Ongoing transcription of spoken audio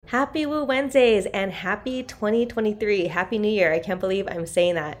Happy Woo Wednesdays and happy 2023. Happy New Year. I can't believe I'm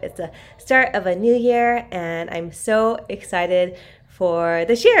saying that. It's the start of a new year and I'm so excited for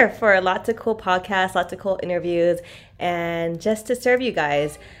this year for lots of cool podcasts, lots of cool interviews, and just to serve you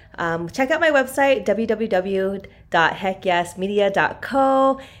guys. Check out my website,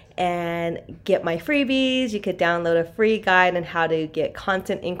 www.heckyesmedia.co, and get my freebies. You could download a free guide on how to get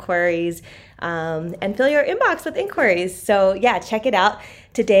constant inquiries and fill your inbox with inquiries. So yeah, check it out.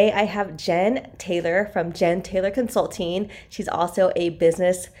 Today I have Jen Taylor from Jen Taylor Consulting. She's also a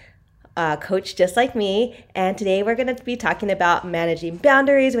business coach just like me. And today we're going to be talking about managing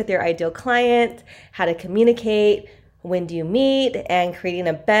boundaries with your ideal client, how to communicate, when do you meet, and creating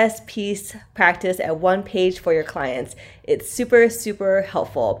a best piece practice at one page for your clients. It's super, super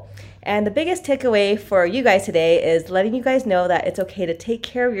helpful. And the biggest takeaway for you guys today is letting you guys know that it's okay to take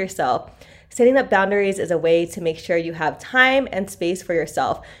care of yourself. Setting up boundaries is a way to make sure you have time and space for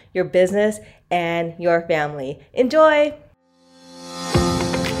yourself, your business, and your family. Enjoy!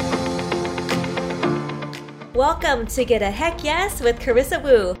 Welcome to Get a Heck Yes with Carissa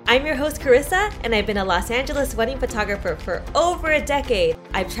Wu. I'm your host, Carissa, and I've been a Los Angeles wedding photographer for over a decade.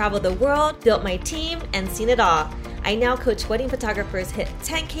 I've traveled the world, built my team, and seen it all. I now coach wedding photographers hit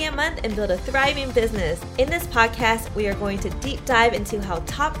 10K a month and build a thriving business. In this podcast, we are going to deep dive into how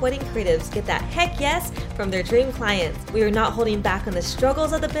top wedding creatives get that heck yes from their dream clients. We are not holding back on the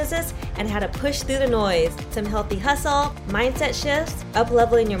struggles of the business and how to push through the noise. Some healthy hustle, mindset shifts,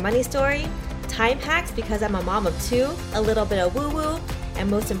 up-leveling your money story, time hacks because I'm a mom of two, a little bit of woo-woo,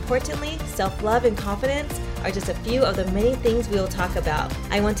 and most importantly, self-love and confidence are just a few of the many things we will talk about.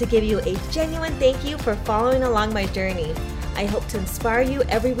 I want to give you a genuine thank you for following along my journey. I hope to inspire you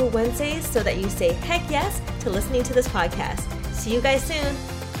every Woo Wednesdays so that you say heck yes to listening to this podcast. See you guys soon.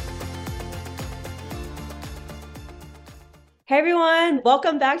 Hey everyone,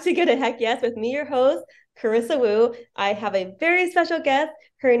 welcome back to Get a Heck Yes with me, your host, Carissa Wu. I have a very special guest.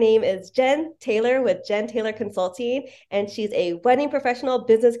 Her name is Jen Taylor with Jen Taylor Consulting, and she's a wedding professional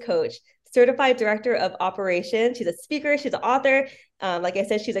business coach, certified director of operations. She's a speaker, she's an author. Like I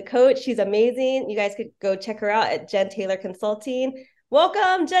said, she's a coach. She's amazing. You guys could go check her out at Jen Taylor Consulting.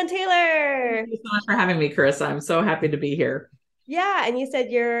 Welcome, Jen Taylor. Thank you so much for having me, Chris. I'm so happy to be here. Yeah, and you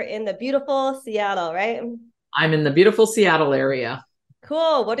said you're in the beautiful Seattle, right? I'm in the beautiful Seattle area.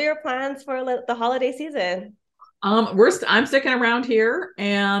 Cool. What are your plans for the holiday season? I'm sticking around here,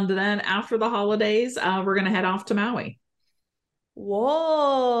 and then after the holidays, we're gonna head off to Maui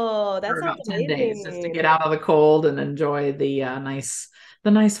Whoa, that for sounds about 10 days just to amazing. get out of the cold and enjoy the nice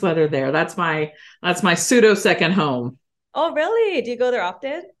weather there. That's my pseudo second home. Oh, really? Do you go there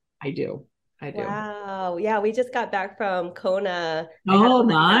often? I do. I do. Wow. Yeah, we just got back from Kona. I had a Oh,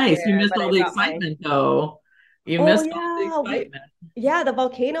 wedding out nice. You there, missed but all I the brought my. excitement though. You Oh missed all the yeah, excitement. yeah, the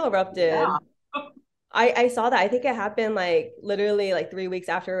volcano Yeah. erupted. I saw that. I think it happened like literally like 3 weeks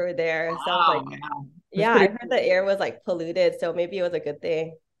after we were there. So I was like, Wow. Yeah. It's yeah, I pretty heard cool. the air was like polluted, so maybe it was a good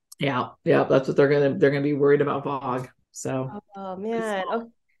thing. Yeah. Yeah. That's what they're gonna be worried about fog. So Oh I man. saw.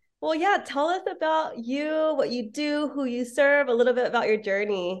 Oh, well, yeah, tell us about you, what you do, who you serve, a little bit about your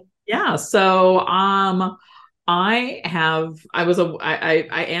journey. Yeah. So I am,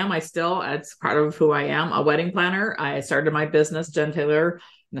 I still, it's part of who I am, a wedding planner. I started my business, Jen Taylor.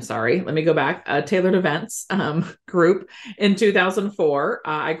 No, sorry, let me go back. Tailored Events group in 2004.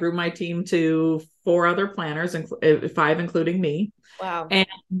 I grew my team to four other planners, five including me. Wow. And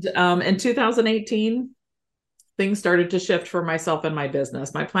in 2018, things started to shift for myself and my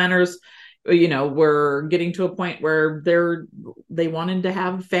business. My planners, were getting to a point where they wanted to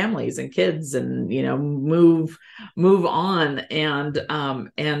have families and kids and, move on. And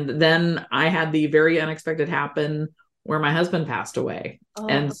then I had the very unexpected happen where my husband passed away. Oh,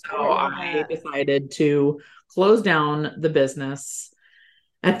 And I so didn't know I that. decided to close down the business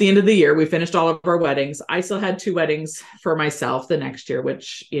at the end of the year. We finished all of our weddings. I still had two weddings for myself the next year,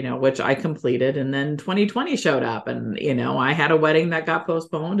 which I completed. And then 2020 showed up, and I had a wedding that got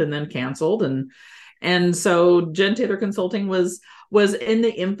postponed and then canceled. And so Jen Taylor Consulting was in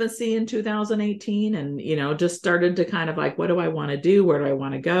the infancy in 2018, and just started to kind of like, what do I want to do? Where do I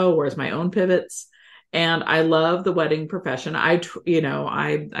want to go? Where's my own pivots? And I love the wedding profession. I told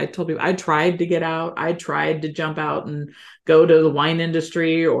you I tried to get out. I tried to jump out and go to the wine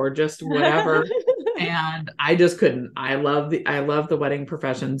industry or just whatever. And I just couldn't. I love the wedding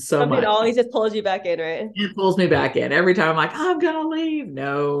profession so Something much. always just pulls you back in, right? It pulls me back in every time. I'm like, I'm gonna leave.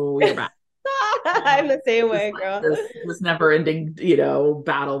 No, you're back. I'm the same Just way, like girl. this never ending,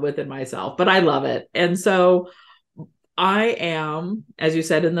 battle within myself. But I love it. And so I am, as you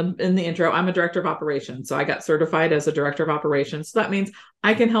said in the intro, I'm a director of operations. So I got certified as a director of operations. So that means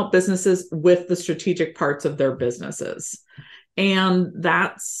I can help businesses with the strategic parts of their businesses. And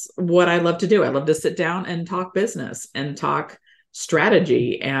that's what I love to do. I love to sit down and talk business and talk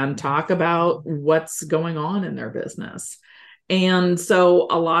strategy and talk about what's going on in their business. And so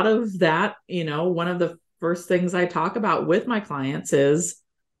a lot of that, one of the first things I talk about with my clients is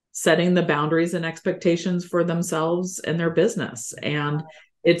setting the boundaries and expectations for themselves and their business. And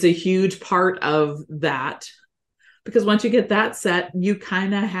it's a huge part of that, because once you get that set, you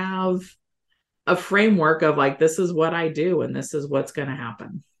kind of have a framework of like, this is what I do and this is what's going to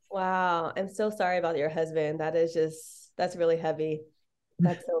happen. Wow. I'm so sorry about your husband. That's really heavy.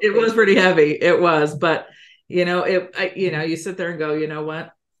 That's so It crazy. was pretty heavy. It was, but you sit there and go, you know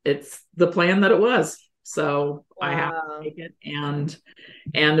what? It's the plan that it was. So wow. I have to take it and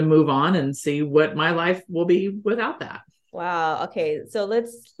to move on and see what my life will be without that. Wow. Okay. So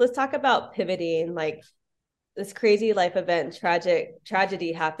let's talk about pivoting. Like, this crazy life event,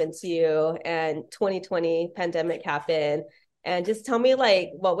 tragedy happened to you, and 2020 pandemic happened. And just tell me,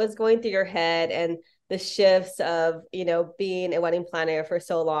 like, what was going through your head and the shifts of, being a wedding planner for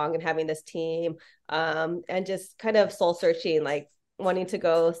so long and having this team, and just kind of soul searching, like wanting to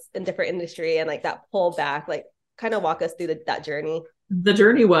go in different industry and like that pull back, like kind of walk us through that journey. The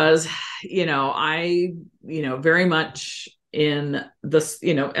journey was, I, very much in this,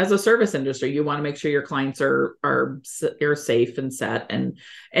 as a service industry, you want to make sure your clients are safe and set.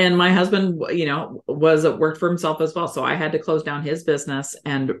 And my husband, worked for himself as well. So I had to close down his business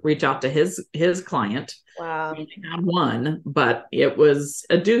and reach out to his client. Wow. We only had one, but it was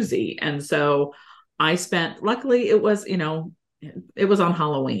a doozy. And so I spent, luckily it was on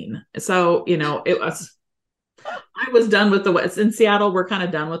Halloween. So, I was done with in Seattle. We're kind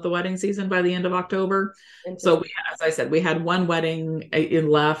of done with the wedding season by the end of October. So as I said, we had one wedding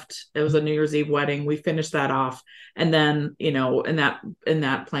left. It was a New Year's Eve wedding. We finished that off. And then, in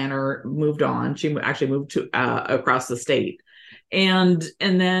that planner moved on. She actually moved to across the state. And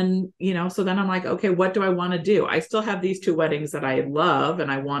then, so then I'm like, okay, what do I want to do? I still have these two weddings that I love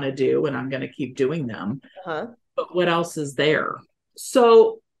and I want to do, and I'm going to keep doing them. But what else is there?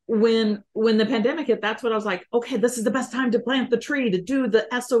 So when the pandemic hit, that's what I was like, okay, this is the best time to plant the tree, to do the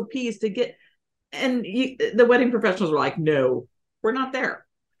SOPs, to get, and the wedding professionals were like, no, we're not there.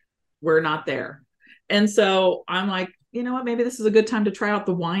 We're not there. And so I'm like, you know what, maybe this is a good time to try out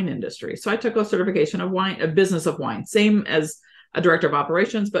the wine industry. So I took a certification of wine, a business of wine, same as a director of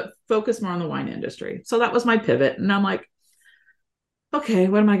operations, but focus more on the wine industry. So that was my pivot. And I'm like, okay,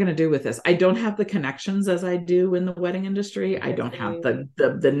 what am I going to do with this? I don't have the connections as I do in the wedding industry. I don't have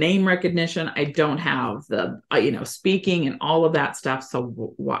the name recognition. I don't have the, speaking and all of that stuff. So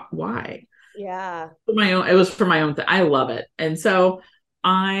why? Yeah. It was for my own thing. I love it. And so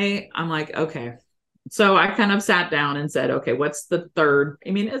I'm like, okay. So I kind of sat down and said, okay, what's the third?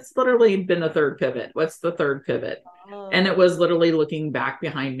 I mean, it's literally been the third pivot. What's the third pivot? Oh. And it was literally looking back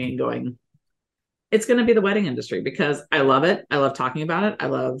behind me and going, it's going to be the wedding industry, because I love it. I love talking about it. I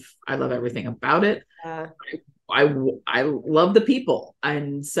love everything about it. I love the people.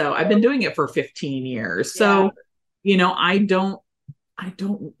 And so I've been doing it for 15 years. So, I don't,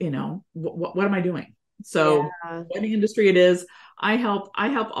 what am I doing? So wedding industry it is. I help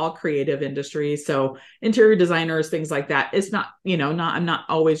all creative industries. So interior designers, things like that. It's not, I'm not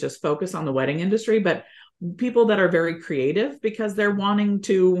always just focused on the wedding industry, but people that are very creative because they're wanting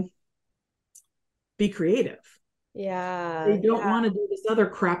to be creative. Yeah. They don't want to do this other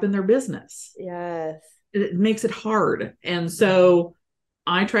crap in their business. Yes. It makes it hard. And so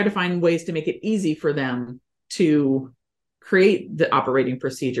I try to find ways to make it easy for them to create the operating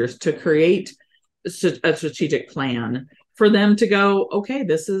procedures, to create a strategic plan for them to go, okay,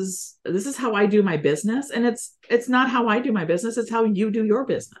 this is how I do my business. And it's not how I do my business. It's how you do your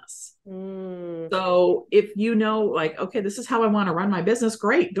business. So if like, okay, this is how I want to run my business,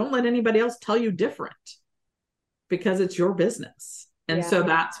 great. Don't let anybody else tell you different, because it's your business. And so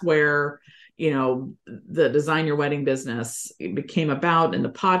that's where, the Design Your Wedding Business became about, in the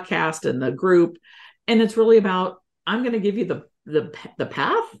podcast and the group. And it's really about, I'm going to give you the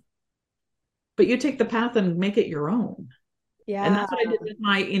path, but you take the path and make it your own. Yeah. And that's what I did with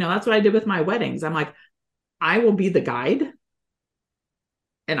that's what I did with my weddings. I'm like, I will be the guide.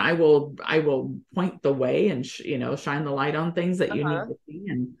 And I will point the way and, shine the light on things that you need to see.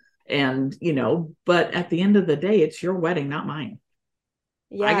 And, but at the end of the day, it's your wedding, not mine.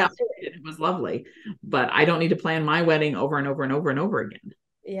 Yeah. I got married. It was lovely, but I don't need to plan my wedding over and over and over and over again.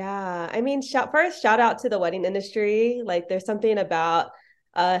 Yeah. I mean, shout out to the wedding industry. Like, there's something about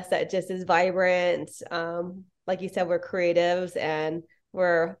us that just is vibrant. like you said, we're creatives and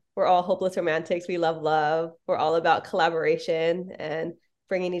we're all hopeless romantics. We love love. We're all about collaboration and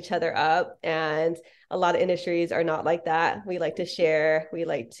bringing each other up. And a lot of industries are not like that. We like to share. We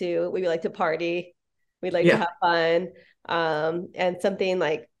like to party. We like to have fun. And something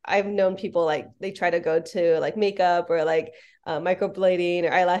like I've known people like they try to go to like makeup or like microblading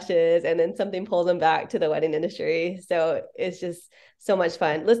or eyelashes, and then something pulls them back to the wedding industry. So it's just so much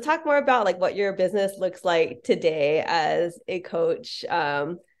fun. Let's talk more about like what your business looks like today as a coach.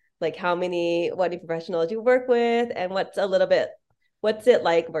 Like how many wedding professionals you work with, and what's it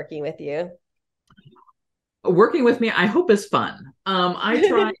like working with you? Working with me, I hope is fun. I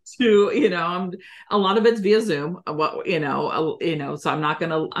try to, a lot of it's via Zoom. So I'm not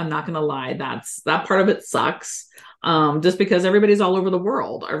gonna lie. That part of it sucks. Just because everybody's all over the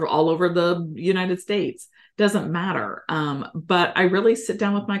world, or all over the United States, doesn't matter. But I really sit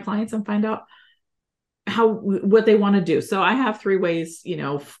down with my clients and find out what they want to do. So I have three ways,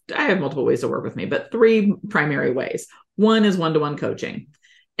 I have multiple ways to work with me, but three primary ways. One is one-to-one coaching.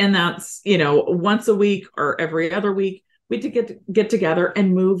 And that's, once a week or every other week, we get together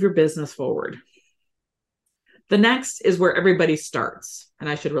and move your business forward. The next is where everybody starts. And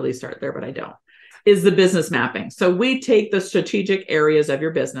I should really start there, but I don't, is the business mapping. So we take the strategic areas of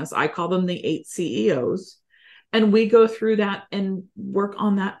your business. I call them the 8 CEOs. And we go through that and work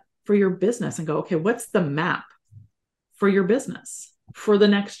on that for your business and go, okay, what's the map for your business for the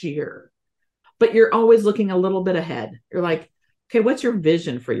next year? But you're always looking a little bit ahead. You're like, okay, what's your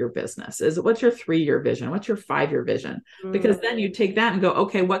vision for your business? What's your 3-year vision? What's your 5-year vision? Because then you take that and go,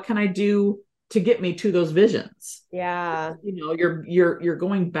 okay, what can I do to get me to those visions? Yeah. You're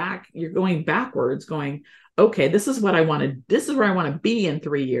going back, you're going backwards, going, okay, this is where I want to be in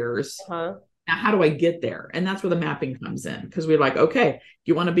 3 years. Uh-huh. Now, how do I get there? And that's where the mapping comes in, because we're like, okay,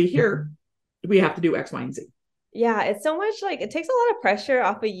 you want to be here, we have to do X, Y, and Z. Yeah, it's so much like it takes a lot of pressure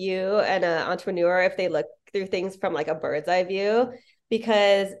off of you and an entrepreneur if they look through things from like a bird's eye view,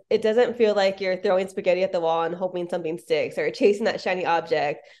 because it doesn't feel like you're throwing spaghetti at the wall and hoping something sticks, or chasing that shiny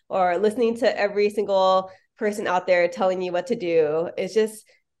object, or listening to every single person out there telling you what to do. It's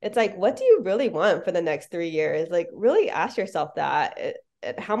like, what do you really want for the next 3 years? Like, really ask yourself that.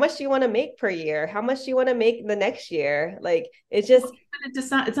 How much do you want to make per year? How much do you want to make the next year? Like, it's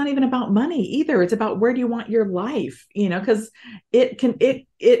not even about money either. It's about, where do you want your life? Because it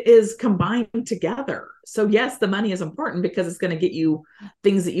is combined together. So yes, the money is important because it's going to get you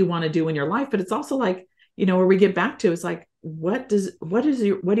things that you want to do in your life. But it's also like, where we get back to, it's like, what do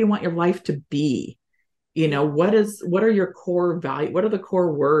you want your life to be? What are your core value? What are the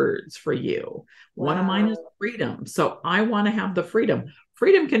core words for you? Wow. One of mine is freedom. So I want to have the freedom.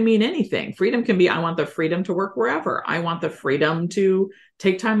 Freedom can mean anything. Freedom can be, I want the freedom to work wherever. I want the freedom to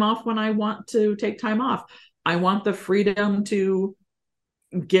take time off when I want to take time off. I want the freedom to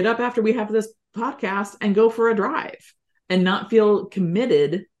get up after we have this podcast and go for a drive and not feel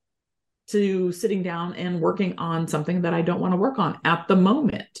committed to sitting down and working on something that I don't want to work on at the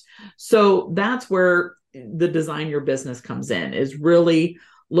moment. So that's where the design your business comes in, is really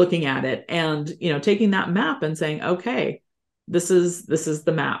looking at it and, taking that map and saying, okay, this is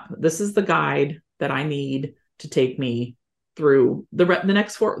the map. This is the guide that I need to take me through the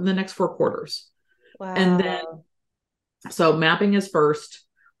next 4 quarters. Wow. And then, so mapping is first.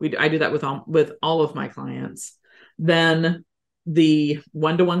 I do that with all of my clients. Then the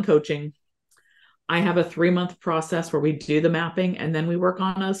one-to-one coaching, I have a 3-month process where we do the mapping and then we work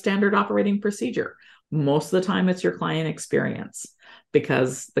on a standard operating procedure. Most of the time it's your client experience,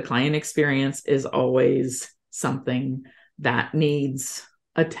 because the client experience is always something that needs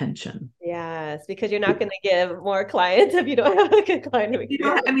attention. Yes, because you're not going to give more clients if you don't have a good client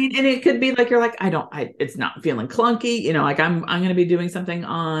experience. And it could be like, you're like, it's not feeling clunky. Like I'm going to be doing something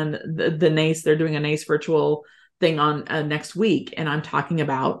on the NACE. They're doing a NACE virtual thing on next week. And I'm talking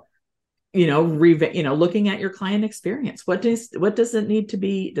about, looking at your client experience. What does it need to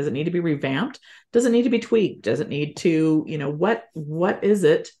be? Does it need to be revamped? Does it need to be tweaked? Does it need to, what is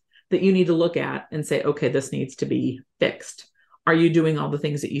it that you need to look at and say, okay, this needs to be fixed? Are you doing all the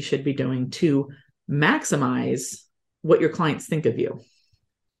things that you should be doing to maximize what your clients think of you?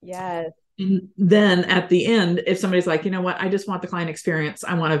 Yes. And then at the end, if somebody's like, I just want the client experience,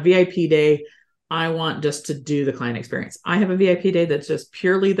 I want a VIP day, I want just to do the client experience, I have a VIP day that's just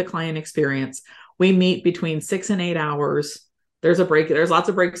purely the client experience. We meet between 6 and 8 hours. There's a break. There's lots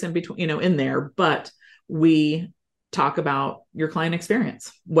of breaks in between, in there, but we talk about your client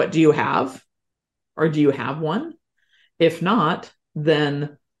experience. What do you have? Or do you have one? If not,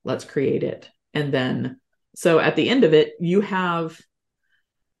 then let's create it. And then, so at the end of it, you have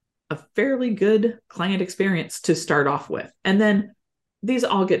a fairly good client experience to start off with. And then these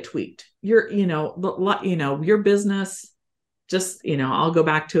all get tweaked. Your business, just, I'll go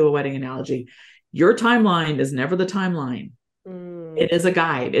back to a wedding analogy. Your timeline is never the timeline. It is a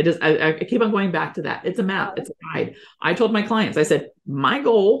guide. It is, I keep on going back to that. It's a map. It's a guide. I told my clients, I said, my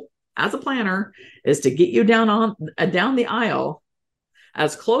goal as a planner is to get you down the aisle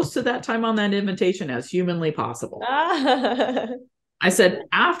as close to that time on that invitation as humanly possible. I said,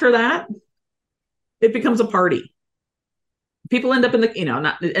 after that, it becomes a party. People end up in the,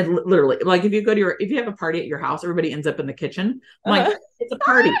 not literally, like if you have a party at your house, everybody ends up in the kitchen. I'm like, it's a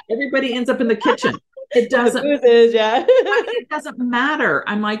party. Everybody ends up in the kitchen. It doesn't, it doesn't matter.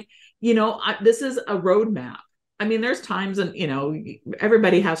 I'm like, this is a roadmap. I mean, there's times, and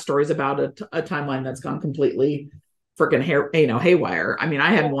everybody has stories about a timeline that's gone completely freaking haywire. I mean,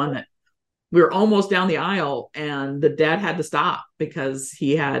 I had one that we were almost down the aisle and the dad had to stop because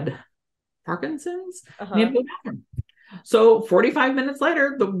he had Parkinson's. And he had to go to the bathroom. So 45 minutes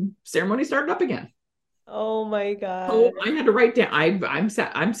later, the ceremony started up again. Oh my God. So I had to write down, I'm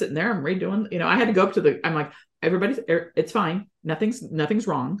sitting there, I'm redoing, I had to go up to I'm like, everybody's, it's fine. Nothing's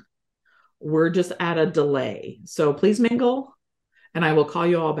wrong. We're just at a delay. So please mingle and I will call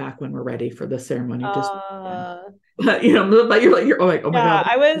you all back when we're ready for the ceremony. But you're like, oh my God.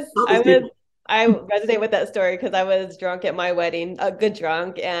 I resonate with that story because I was drunk at my wedding, a good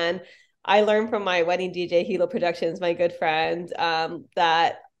drunk. And I learned from my wedding DJ, Hilo Productions, my good friend,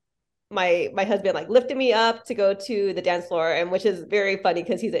 that my husband like lifted me up to go to the dance floor, and which is very funny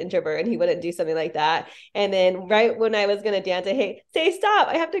because he's an introvert and he wouldn't do something like that. And then right when I was going to dance, say stop,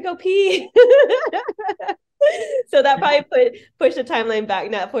 I have to go pee. So that probably pushed the timeline back,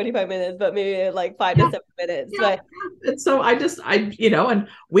 not 45 minutes, but maybe like 5 to 7 minutes. Yeah. But and so I and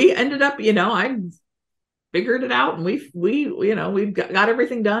we ended up, I figured it out, and we've got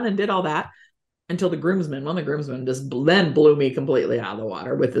everything done and did all that until one of the groomsmen just then blew me completely out of the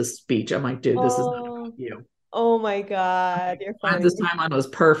water with his speech. I'm like, dude, this is not about you. Oh my God. You're funny. This timeline was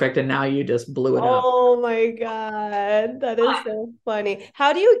perfect. And now you just blew it up. Oh my God. That is so funny.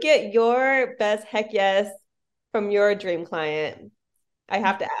 How do you get your best heck yes from your dream client? I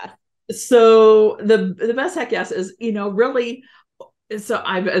have to ask. So the best heck yes is, really, so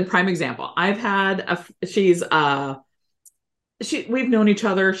I've a prime example. I've had we've known each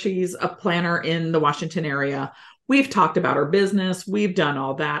other. She's a planner in the Washington area. We've talked about her business. We've done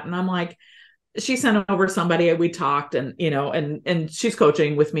all that. And I'm like, she sent over somebody, we talked, and, and she's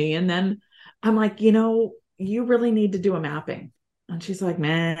coaching with me. And then I'm like, you really need to do a mapping. And she's like,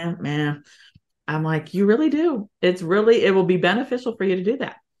 man. I'm like, you really do. It will be beneficial for you to do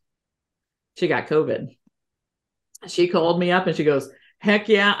that. She got COVID. She called me up and she goes, heck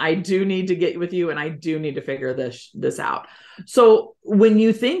yeah, I do need to get with you and I do need to figure this out. So when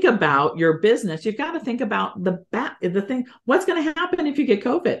you think about your business, you've got to think about the thing, what's going to happen if you get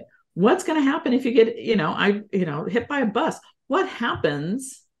COVID? What's going to happen if you get, hit by a bus? What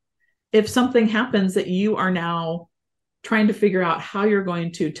happens if something happens that you are now trying to figure out how you're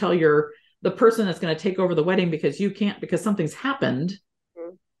going to tell the person that's going to take over the wedding because you can't, because something's happened.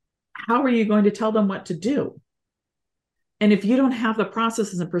 Mm-hmm. How are you going to tell them what to do? And if you don't have the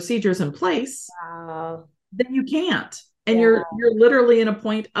processes and procedures in place, then you can't. And you're literally in a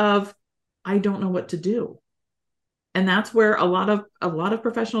point of, I don't know what to do. And that's where a lot of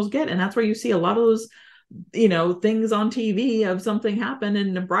professionals get. And that's where you see a lot of those, things on TV of something happen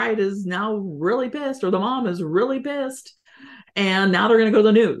and the bride is now really pissed or the mom is really pissed. And now they're going to go to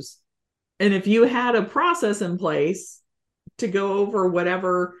the news. And if you had a process in place to go over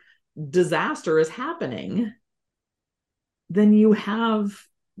whatever disaster is happening, then you're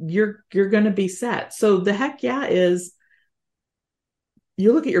going to be set. So the heck yeah is,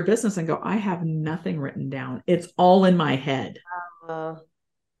 you look at your business and go, I have nothing written down. It's all in my head.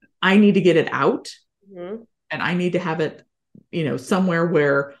 I need to get it out. Mm-hmm. And I need to have it, somewhere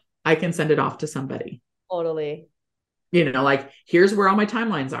where I can send it off to somebody. Totally. Like, here's where all my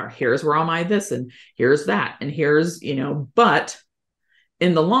timelines are. Here's where all my this and here's that. And here's, but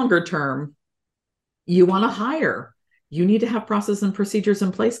in the longer term, you want to hire. You need to have process and procedures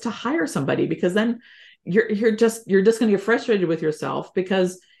in place to hire somebody, because then you're just going to get frustrated with yourself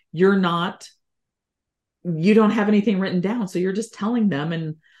because you don't have anything written down. So you're just telling them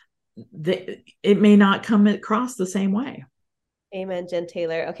and it may not come across the same way. Amen, Jen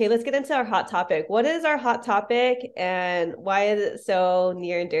Taylor. Okay, let's get into our hot topic. What is our hot topic and why is it so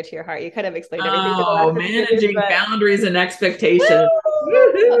near and dear to your heart? You kind of explained everything. Managing boundaries and expectations.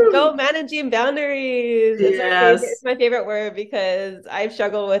 Go managing boundaries. It's my favorite word because I've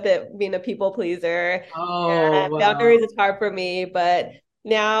struggled with it being a people pleaser. Boundaries is hard for me, but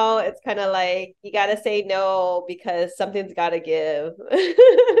Now it's kind of like you got to say no because something's got to give.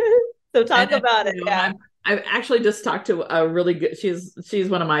 So talk about it. And Yeah. I've actually just talked to a really good, she's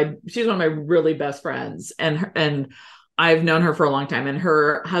one of my really best friends, and I've known her for a long time, and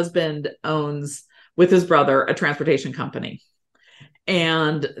her husband owns with his brother a transportation company.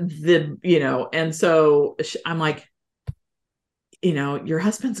 And and so I'm like, your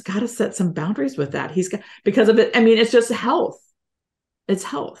husband's got to set some boundaries with that. He's got, because of it. I mean, it's just health. It's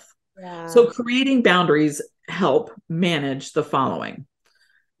health. Yeah. So creating boundaries help manage the following: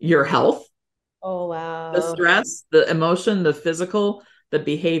 your health, Oh, wow. the stress, the emotion, the physical, the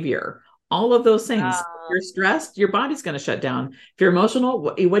behavior, all of those things. Wow. If you're stressed, your body's going to shut down. If you're emotional,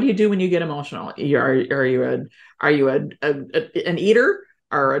 what do you do when you get emotional? Are you an eater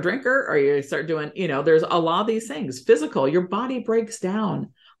or a drinker? Or you start doing, there's a lot of these things. Physical, your body breaks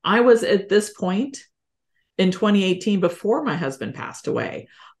down. I was at this point in 2018, before my husband passed away.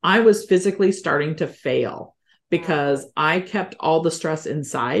 I was physically starting to fail because I kept all the stress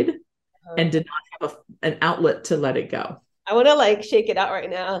inside and did not have an outlet to let it go. I want to like shake it out right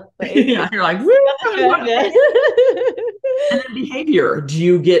now. Like, yeah, you're like, woo! And then behavior. Do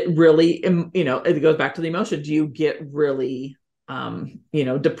you get really, it goes back to the emotion. Do you get really,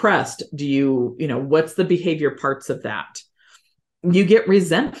 depressed? Do you, what's the behavior parts of that? You get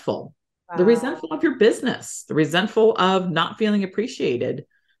resentful. Wow. The resentful of your business, the resentful of not feeling appreciated,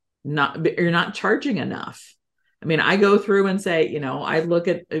 you're not charging enough. I mean, I go through and say, I look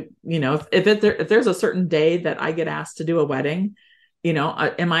at, if there's a certain day that I get asked to do a wedding,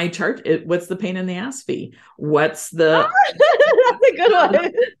 am I charged? What's the pain in the ass fee? What's the, that's a good one.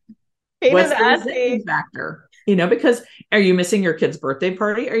 What's the resentment factor? Because are you missing your kid's birthday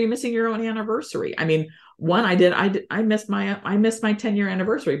party? Are you missing your own anniversary? I mean, I missed my 10-year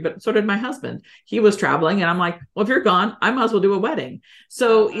anniversary, but so did my husband. He was traveling and I'm like, well, if you're gone, I might as well do a wedding.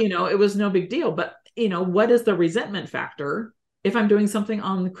 So, it was no big deal, but what is the resentment factor if I'm doing something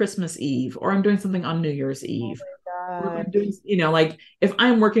on Christmas Eve or I'm doing something on New Year's Eve? Or if I'm doing, like if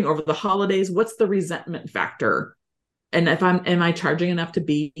I'm working over the holidays, what's the resentment factor? And am I charging enough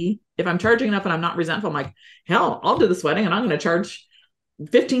if I'm charging enough and I'm not resentful, I'm like, hell, I'll do this wedding and I'm going to charge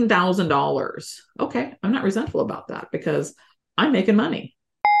 $15,000. Okay. I'm not resentful about that because I'm making money.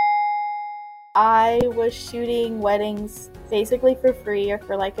 I was shooting weddings basically for free or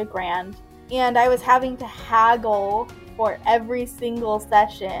for like $1,000. And I was having to haggle for every single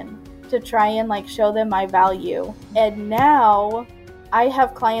session to try and like show them my value. And now I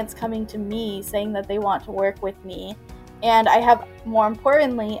have clients coming to me saying that they want to work with me. And I have, more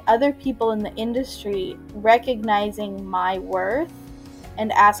importantly, other people in the industry recognizing my worth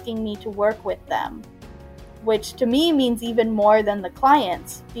and asking me to work with them, which to me means even more than the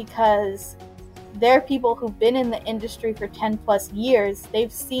clients, because they're people who've been in the industry for 10 plus years.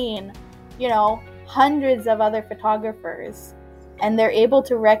 They've seen, hundreds of other photographers, and they're able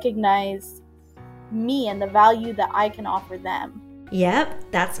to recognize me and the value that I can offer them. Yep,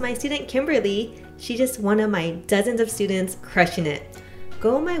 that's my student Kimberly. She's just one of my dozens of students crushing it.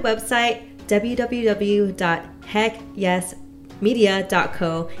 Go on my website,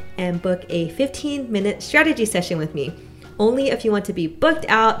 www.heckyesmedia.co, and book a 15-minute strategy session with me. Only if you want to be booked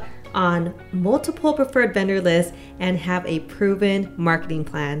out on multiple preferred vendor lists and have a proven marketing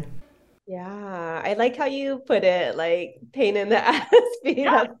plan. Yeah, I like how you put it, like pain in the ass fee.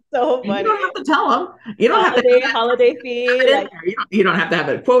 Yeah. That's so funny. You don't have to tell them. You don't have to holiday fee. Like, you don't have to have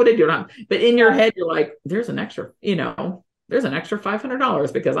it quoted. But in your head, you're like, there's an extra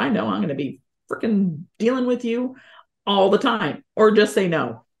 $500 because I know I'm going to be freaking dealing with you all the time, or just say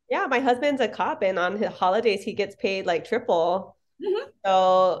no. Yeah, my husband's a cop, and on his holidays he gets paid like triple. Mm-hmm.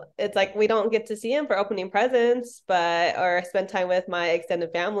 So it's like we don't get to see him for opening presents, or spend time with my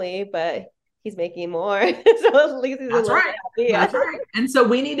extended family, but he's making more. So at least he's That's right. That's right. And so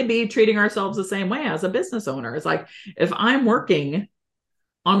we need to be treating ourselves the same way as a business owner. It's like, if I'm working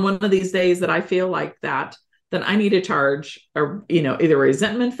on one of these days that I feel like that, then I need to charge either a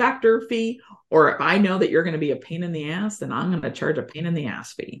resentment factor fee, or if I know that you're going to be a pain in the ass, then I'm going to charge a pain in the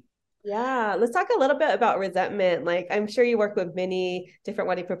ass fee. Yeah. Let's talk a little bit about resentment. Like, I'm sure you work with many different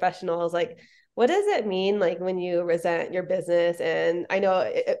wedding professionals. Like, what does it mean, like, when you resent your business? And I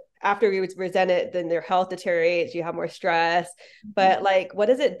know after you resent it, then your health deteriorates, you have more stress, but like, what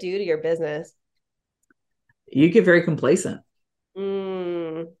does it do to your business? You get very complacent.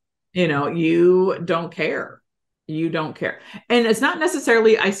 You don't care. You don't care. And it's not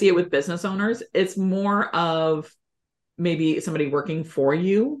necessarily, I see it with business owners. It's more of maybe somebody working for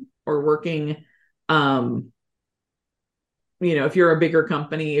you or working if you're a bigger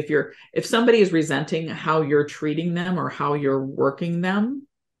company, if somebody is resenting how you're treating them or how you're working them,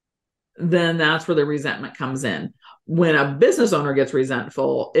 then that's where the resentment comes in. When a business owner gets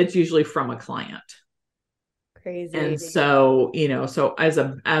resentful, it's usually from a client. Crazy. And so, so as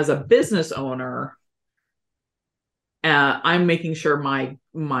a business owner, I'm making sure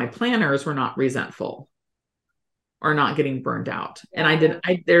my planners were not resentful or not getting burned out. Yeah.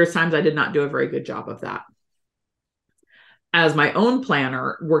 And there's times I did not do a very good job of that. As my own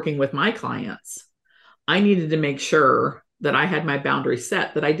planner working with my clients, I needed to make sure that I had my boundaries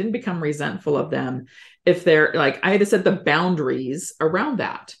set, that I didn't become resentful of them. If they're like, I had to set the boundaries around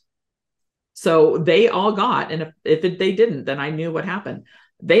that. So they all got, and if they didn't, then I knew what happened.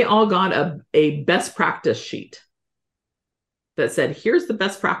 They all got a best practice sheet that said, here's the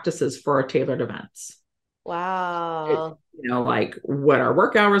best practices for our tailored events. Wow. Like what our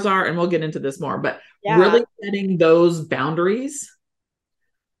work hours are, and we'll get into this more, but really setting those boundaries.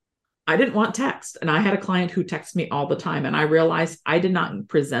 I didn't want text. And I had a client who texted me all the time, and I realized I did not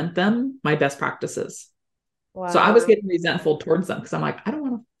present them my best practices. Wow. So I was getting resentful towards them because I'm like, I don't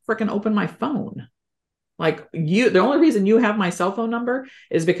want to freaking open my phone. Like the only reason you have my cell phone number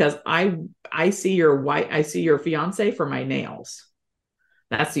is because I see your fiance for my nails.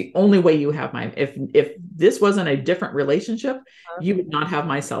 That's the only way you have if this wasn't a different relationship, you would not have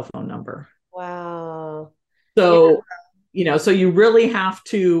my cell phone number. Wow. So, so you really have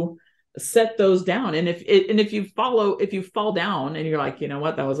to set those down. And if you fall down and you're like, you know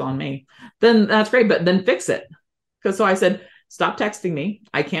what, that was on me, then that's great, but then fix it. So I said, stop texting me.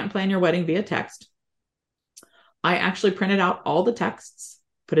 I can't plan your wedding via text. I actually printed out all the texts,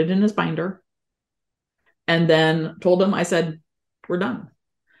 put it in his binder, and then told him, I said, we're done.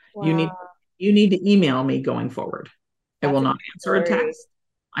 Wow. You need to email me going forward. I will not answer a text.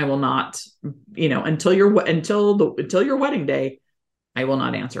 I will not, until your wedding day, I will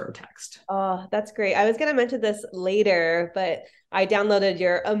not answer a text. Oh, that's great. I was going to mention this later, but I downloaded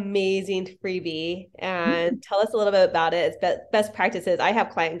your amazing freebie, and tell us a little bit about it. It's best practices. I have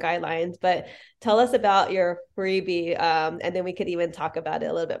client guidelines, but tell us about your freebie. And then we could even talk about it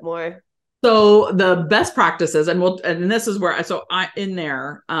a little bit more. So the best practices, and this is where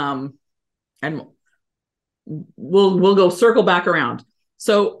and we'll go circle back around.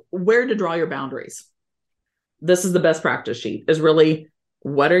 So where to draw your boundaries. This is the best practice sheet, is really,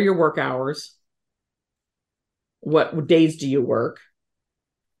 what are your work hours? What days do you work?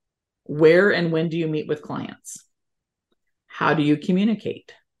 Where and when do you meet with clients? How do you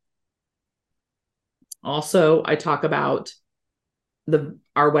communicate? Also, I talk about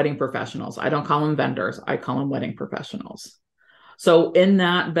our wedding professionals. I don't call them vendors. I call them wedding professionals. So in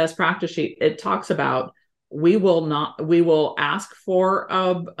that best practice sheet, it talks about, we will ask for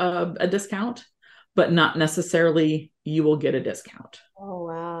a discount, but not necessarily you will get a discount. Oh,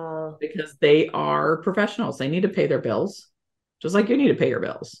 wow. Because they are professionals. They need to pay their bills, just like you need to pay your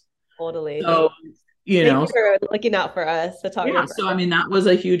bills. Totally. So, Thank you for looking out for us. Yeah. So, that was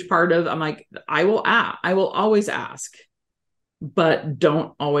a huge part of, I'm like, I will always ask, but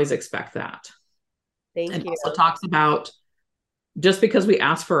don't always expect that. Thank you. It also talks about, just because we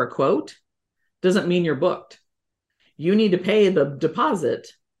ask for a quote doesn't mean you're booked. You need to pay the deposit,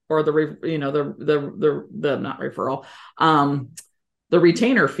 or the not referral, the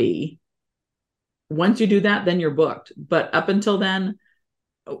retainer fee. Once you do that, then you're booked. But up until then,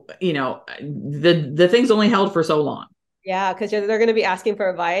 the thing's only held for so long. Yeah, because they're going to be asking for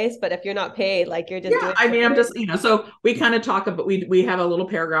advice, but if you're not paid, like you're just doing I'm just, so we kind of talk about, we have a little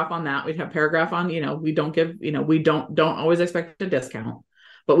paragraph on that. We'd have paragraph on, we don't give, we don't always expect a discount,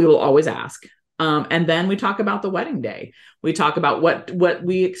 but we will always ask. And then we talk about the wedding day. We talk about what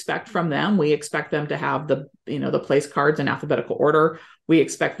we expect from them. We expect them to have the place cards in alphabetical order. We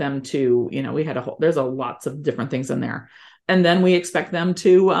expect them to, there's lots of different things in there. And then we expect them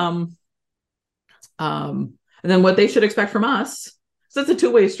to, and then what they should expect from us. So it's a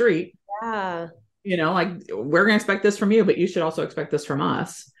two-way street. Yeah. Like, we're going to expect this from you, but you should also expect this from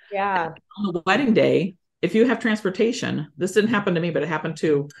us. Yeah. And on the wedding day, if you have transportation, this didn't happen to me, but it happened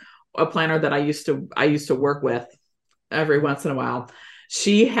to a planner that I used to work with every once in a while.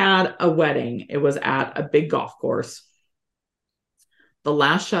 She had a wedding. It was at a big golf course. The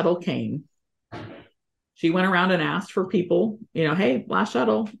last shuttle came. She went around and asked for people, hey, last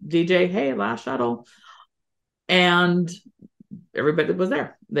shuttle. DJ, hey, last shuttle. And everybody was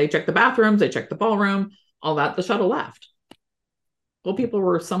there. They checked the bathrooms, they checked the ballroom, all that. The shuttle left. Well, people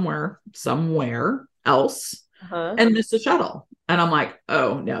were somewhere else and missed the shuttle. And I'm like,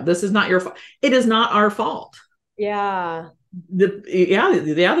 oh no, this is not your fault. It is not our fault. Yeah. The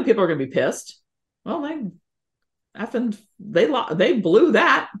other people are going to be pissed. Well, they blew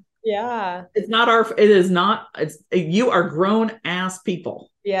that. Yeah. It is not, you are grown ass people.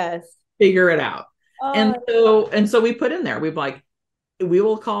 Yes. Figure it out. Oh, And so we put in there, we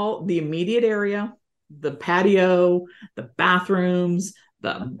will call the immediate area, the patio, the bathrooms,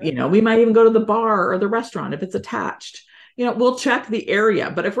 we might even go to the bar or the restaurant if it's attached. We'll check the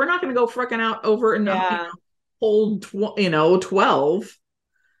area, but if we're not going to go fricking out over and hold 12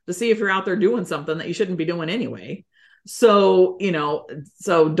 to see if you're out there doing something that you shouldn't be doing anyway. So,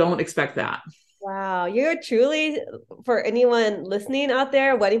 so don't expect that. wow. You're truly, for anyone listening out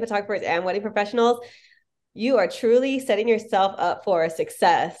there, wedding photographers and wedding professionals, you are truly setting yourself up for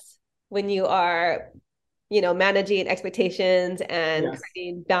success when you are, managing expectations and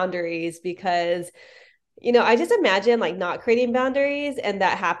creating boundaries, because, I just imagine like not creating boundaries and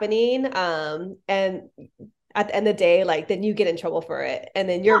that happening. And at the end of the day, like then you get in trouble for it. And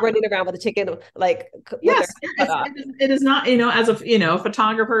then you're running around with a chicken, like, yes, it is not, as a,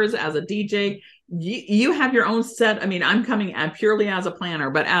 photographers, as a DJ, you have your own set. I mean, I'm coming at purely as a planner,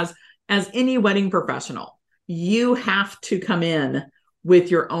 but as any wedding professional, you have to come in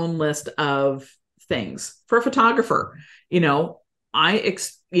with your own list of things. For a photographer, I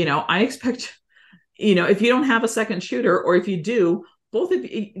expect, if you don't have a second shooter, or if you do, both of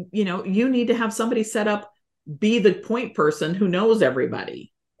you, you need to have somebody set up, be the point person who knows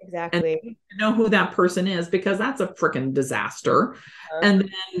everybody. Exactly. And know who that person is, because that's a freaking disaster. And then,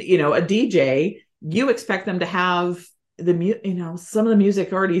 a DJ, you expect them to have some of the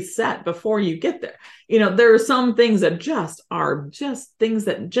music already set before you get there. There are some things that are things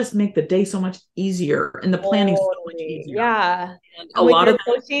that just make the day so much easier, and the planning so much easier. Yeah. And a lot of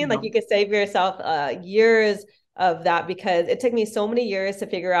coaching, like you could save yourself years of that, because it took me so many years to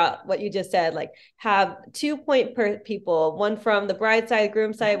figure out what you just said, like have 2 point per people, one from the bride side,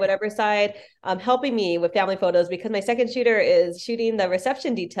 groom side, whatever side, helping me with family photos, because my second shooter is shooting the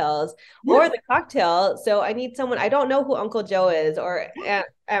reception details or the cocktail. So I need someone, I don't know who Uncle Joe is or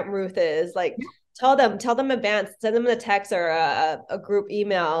Aunt Ruth is, like tell them advance, send them a text or a group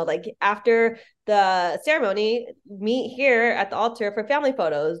email, like after the ceremony, meet here at the altar for family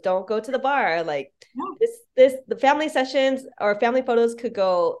photos. Don't go to the bar. Like the family sessions or family photos could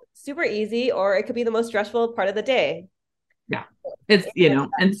go super easy, or it could be the most stressful part of the day. Yeah. It's,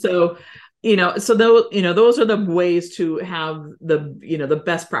 and so, so those are the ways to have the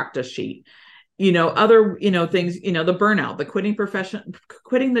best practice sheet. Other, things, the burnout, the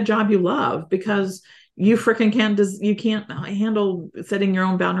quitting the job you love because you freaking can't handle setting your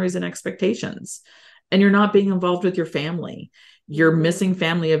own boundaries and expectations, and you're not being involved with your family. You're missing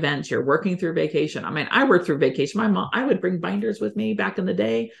family events. You're working through vacation. I mean, I worked through vacation. My mom, I would bring binders with me back in the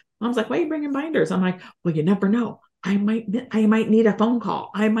day. Mom's like, why are you bringing binders? I'm like, well, you never know. I might need a phone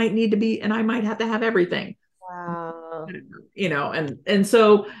call. I might need to be, and I might have to have everything. Wow. And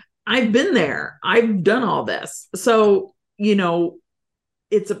so I've been there. I've done all this. So,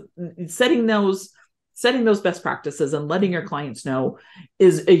 it's setting those best practices and letting your clients know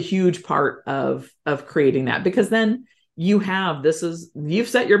is a huge part of creating that, because then you've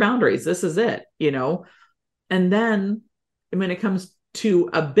set your boundaries. This is it, and then when it comes to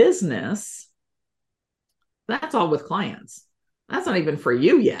a business, that's all with clients. That's not even for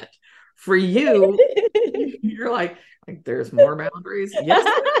you yet. For you, you're like there's more boundaries. Yes,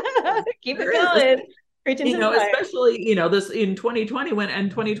 keep it going. Especially, this in 2020 and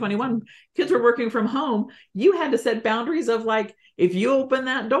 2021, kids were working from home. You had to set boundaries of like, if you open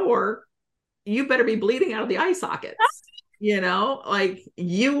that door, you better be bleeding out of the eye sockets, like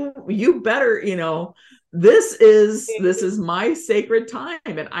you better, this is my sacred time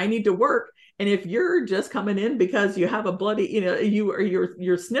and I need to work. And if you're just coming in because you have a bloody,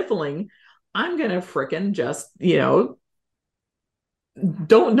 you're sniffling, I'm going to frickin' just,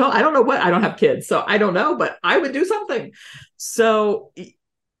 don't know. I don't know what, I don't have kids, so I don't know, but I would do something. So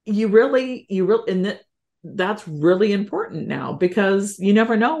and that's really important now, because you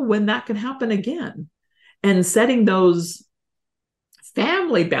never know when that can happen again. And setting those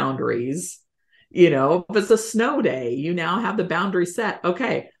family boundaries, if it's a snow day, you now have the boundary set.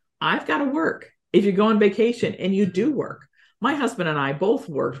 Okay, I've got to work. If you go on vacation and you do work, my husband and I both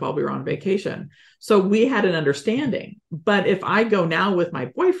worked while we were on vacation. So we had an understanding. But if I go now with my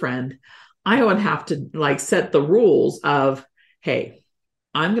boyfriend, I would have to like set the rules of, hey,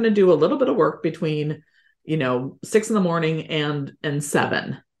 I'm going to do a little bit of work between, 6 a.m. and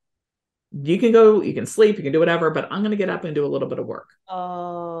 7. You can go, you can sleep, you can do whatever, but I'm going to get up and do a little bit of work.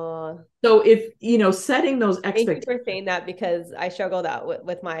 Oh. So if, setting those expectations. Thank you for saying that, because I struggle that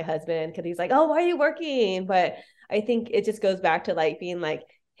with my husband, because he's like, oh, why are you working? But I think it just goes back to like being like,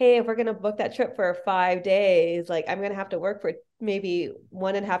 hey, if we're going to book that trip for 5 days, like I'm going to have to work for maybe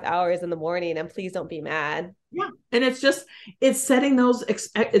 1.5 hours in the morning, and please don't be mad. Yeah. And it's setting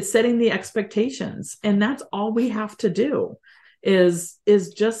the expectations. And that's all we have to do is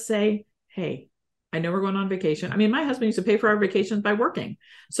just say, hey, I know we're going on vacation. I mean, my husband used to pay for our vacations by working.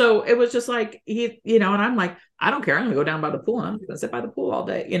 So it was just like, and I'm like, I don't care. I'm going to go down by the pool and I'm going to sit by the pool all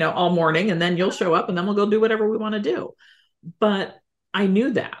day, all morning. And then you'll show up and then we'll go do whatever we want to do. But I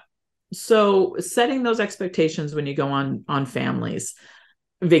knew that. So setting those expectations when you go on families,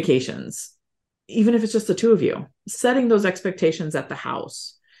 vacations, even if it's just the two of you, setting those expectations at the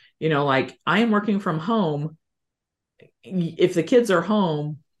house, like I am working from home. If the kids are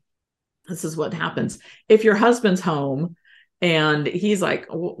home, this is what happens. If your husband's home and he's like,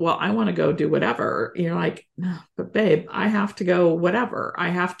 well, I want to go do whatever, you're like, no, but babe, I have to go whatever. I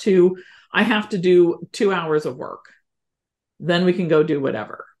have to do 2 hours of work. Then we can go do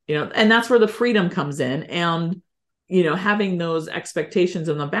whatever, and that's where the freedom comes in. And, having those expectations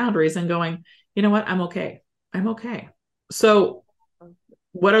and the boundaries and going, you know what? I'm okay. So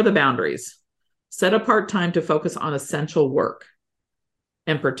what are the boundaries? Set apart time to focus on essential work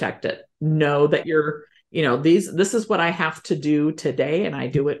and protect it. Know that you're, this is what I have to do today. And I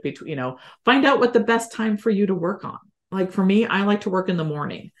do it find out what the best time for you to work on. Like for me, I like to work in the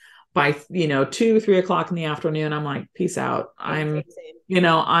morning. By 2-3 o'clock in the afternoon, I'm like, peace out. I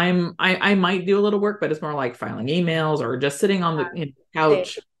might do a little work, but it's more like filing emails or just sitting on the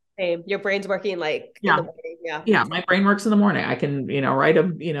couch. Same. Your brain's working like in the morning. Yeah. My brain works in the morning. I can, write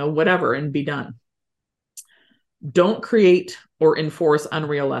whatever and be done. Don't create or enforce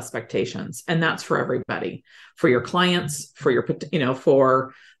unreal expectations. And that's for everybody, for your clients, for your,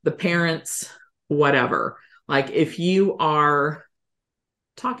 for the parents, whatever. Like if you are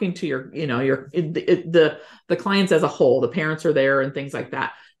talking to your, the clients as a whole, the parents are there and things like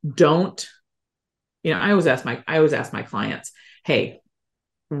that. Don't, I always ask my clients, hey,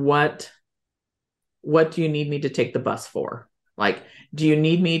 what do you need me to take the bus for? Like, do you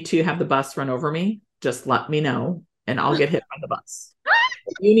need me to have the bus run over me? Just let me know and I'll get hit by the bus.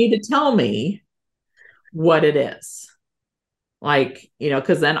 You need to tell me what it is. Like,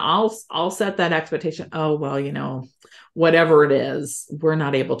 because then I'll set that expectation. Oh, well, whatever it is, we're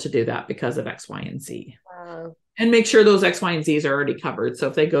not able to do that because of X, Y, and Z. Wow. And make sure those X, Y, and Z's are already covered. So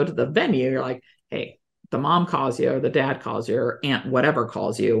if they go to the venue, you're like, hey, the mom calls you or the dad calls you or aunt, whatever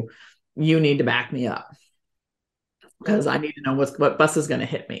calls you, you need to back me up because I need to know what bus is going to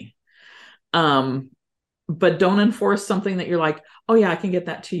hit me. But don't enforce something that you're like, oh yeah, I can get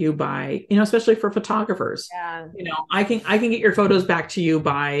that to you by, especially for photographers. Yeah. I can get your photos back to you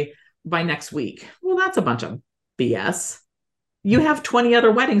by next week. Well, that's a bunch of BS. You have 20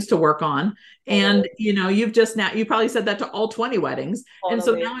 other weddings to work on. And, you probably said that to all 20 weddings. Totally. And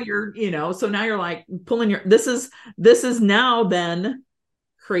so now you're like pulling this is now then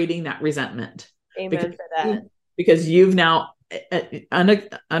creating that resentment. Amen for that. Because you've now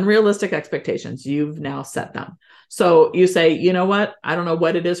unrealistic expectations. You've now set them. So you say, you know what? I don't know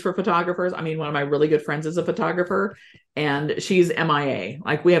what it is for photographers. I mean, one of my really good friends is a photographer and she's MIA.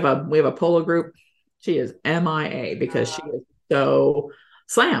 Like we have a polo group. She is MIA because she is so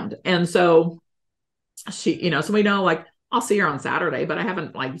slammed. And so she, so we know like I'll see her on Saturday, but I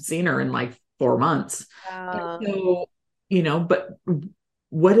haven't like seen her in like 4 months. So, but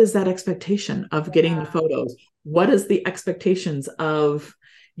what is that expectation of getting the photos? What is the expectations of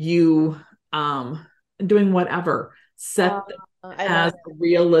you doing whatever? Set as a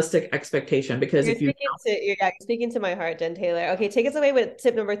realistic expectation because you're speaking to my heart, Jen Taylor. Okay, take us away with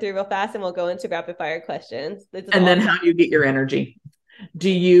tip number 3 real fast and we'll go into rapid fire questions. And then how do you get your energy? Do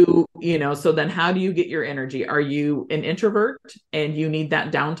you, so then how do you get your energy? Are you an introvert and you need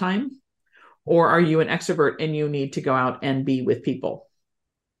that downtime? Or are you an extrovert and you need to go out and be with people?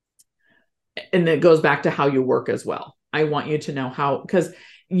 And it goes back to how you work as well. I want you to know how, because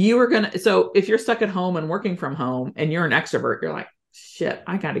so if you're stuck at home and working from home and you're an extrovert, you're like, shit,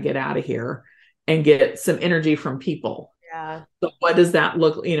 I got to get out of here and get some energy from people. Yeah. So what does that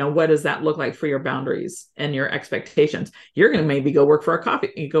look, what does that look like for your boundaries and your expectations? You're going to maybe go work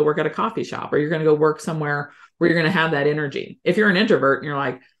at a coffee shop, or you're going to go work somewhere where you're going to have that energy. If you're an introvert and you're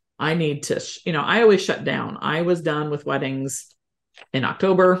like, I need to, I always shut down. I was done with weddings in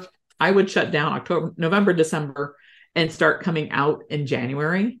October. I would shut down October, November, December, and start coming out in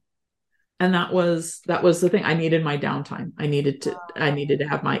January. And that was the thing. I needed my downtime. I needed to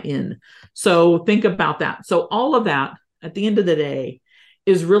have my in. So think about that. So all of that at the end of the day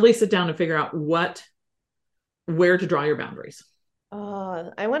is really sit down and figure out where to draw your boundaries.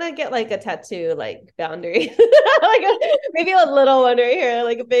 Oh, I want to get like a tattoo, like boundary, maybe a little one right here,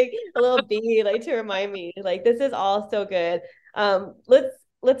 like a little bee, like to remind me, like this is all so good.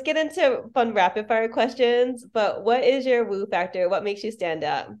 Let's get into fun rapid fire questions. But what is your woo factor? What makes you stand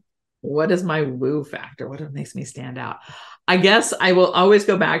out? What is my woo factor? What makes me stand out? I guess I will always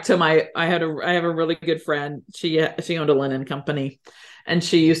go back to I have a really good friend. She owned a linen company, and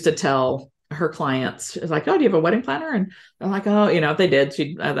she used to tell her clients, she's like, "Oh, do you have a wedding planner?" And they're like, "Oh, if they did,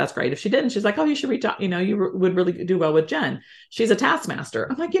 that's great. If she didn't, she's like, oh, you should reach out. You would really do well with Jen. She's a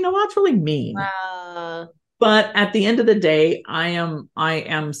taskmaster." I'm like, that's really mean. Wow. But at the end of the day, I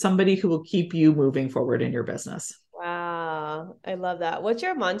am somebody who will keep you moving forward in your business. Wow. I love that. What's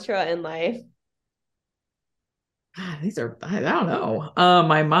your mantra in life? God, I don't know.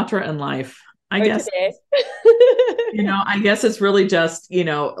 My mantra in life, I guess, I guess it's really just,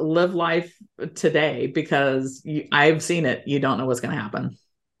 live life today, because I've seen it. You don't know what's going to happen.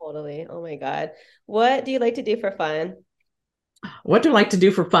 Totally. Oh my God. What do you like to do for fun? What do I like to do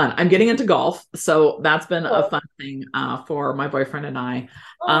for fun? I'm getting into golf. So that's been a fun thing for my boyfriend and I.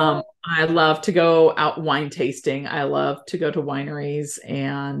 I love to go out wine tasting. I love to go to wineries,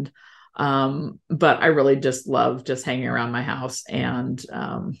 but I really just love just hanging around my house and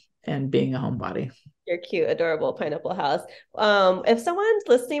being a homebody. Your cute, adorable pineapple house. If someone's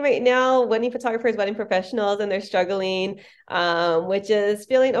listening right now, wedding photographers, wedding professionals, and they're struggling, which is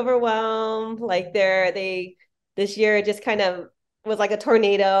feeling overwhelmed, like this year just kind of was like a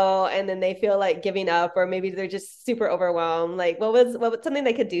tornado, and then they feel like giving up, or maybe they're just super overwhelmed. Like what was something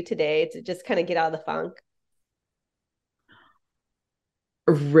they could do today to just kind of get out of the funk?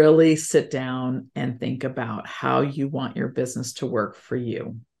 Really sit down and think about how you want your business to work for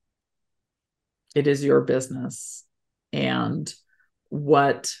you. It is your business. And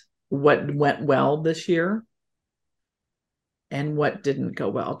what went well this year and what didn't go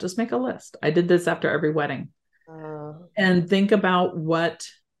well. Just make a list. I did this after every wedding. And think about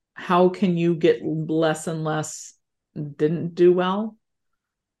how can you get less and less didn't do well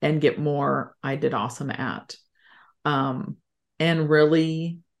and get more I did awesome at. And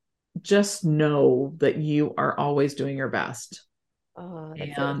really just know that you are always doing your best.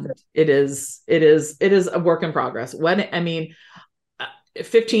 And it is a work in progress.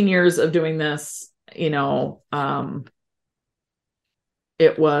 15 years of doing this,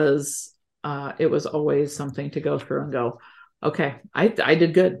 it was always something to go through and go, okay, I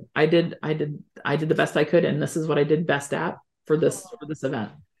did good. I did the best I could. And this is what I did best at for this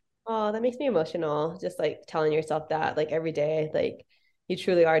event. Oh, that makes me emotional. Just like telling yourself that like every day, like you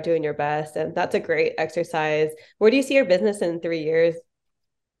truly are doing your best. And that's a great exercise. Where do you see your business in 3 years?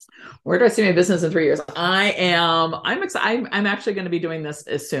 Where do I see my business in 3 years? I'm excited. I'm actually going to be doing this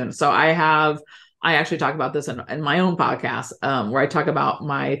as soon. So I actually talk about this in my own podcast, where I talk about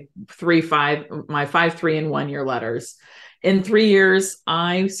my 5, 3 and 1 year letters. In 3 years,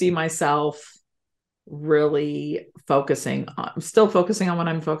 I see myself really still focusing on what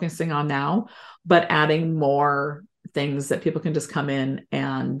I'm focusing on now, but adding more things that people can just come in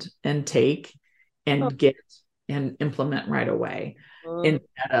and take and get and implement right away,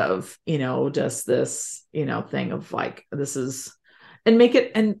 instead of, just this, thing of like, this is, and make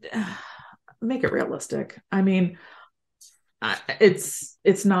it realistic. I mean, I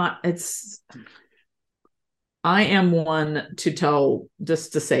am one to tell,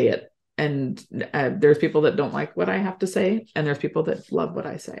 just to say it. And there's people that don't like what I have to say, and there's people that love what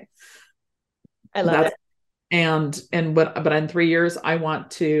I say. I love it. But in 3 years, I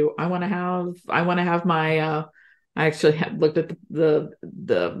want to have my, I actually looked at the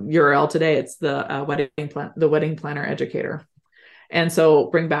URL today. It's the wedding planner educator. And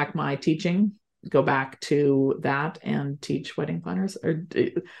so bring back my teaching, go back to that and teach wedding planners or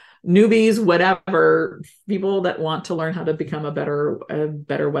newbies, whatever, people that want to learn how to become a better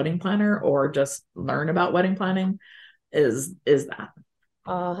wedding planner, or just learn about wedding planning is that.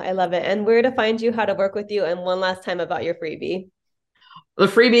 Oh, I love it. And where to find you, how to work with you, and one last time about your freebie. The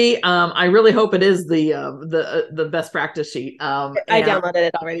freebie, I really hope it is the best practice sheet. I downloaded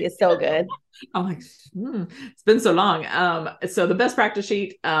it already. It's so good. I'm like, it's been so long. So the best practice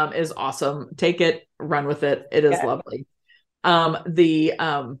sheet is awesome. Take it, run with it. It is lovely.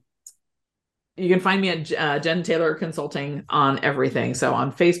 You can find me at Jen Taylor Consulting on everything. So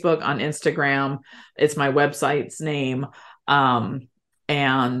on Facebook, on Instagram, it's my website's name.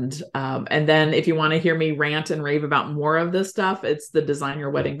 And then if you want to hear me rant and rave about more of this stuff, it's the Design Your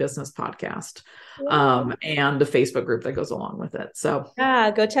Wedding Business podcast, and the Facebook group that goes along with it. So yeah,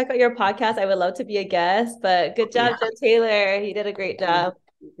 go check out your podcast. I would love to be a guest, but good job, Jen Taylor. You did a great job.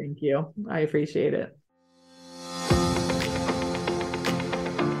 Thank you. I appreciate it.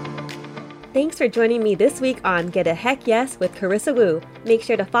 Thanks for joining me this week on Get a Heck Yes with Carissa Wu. Make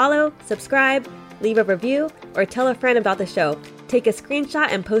sure to follow, subscribe, leave a review, or tell a friend about the show. Take a screenshot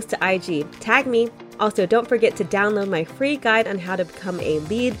and post to IG. Tag me. Also, don't forget to download my free guide on how to become a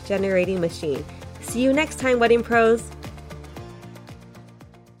lead generating machine. See you next time, wedding pros.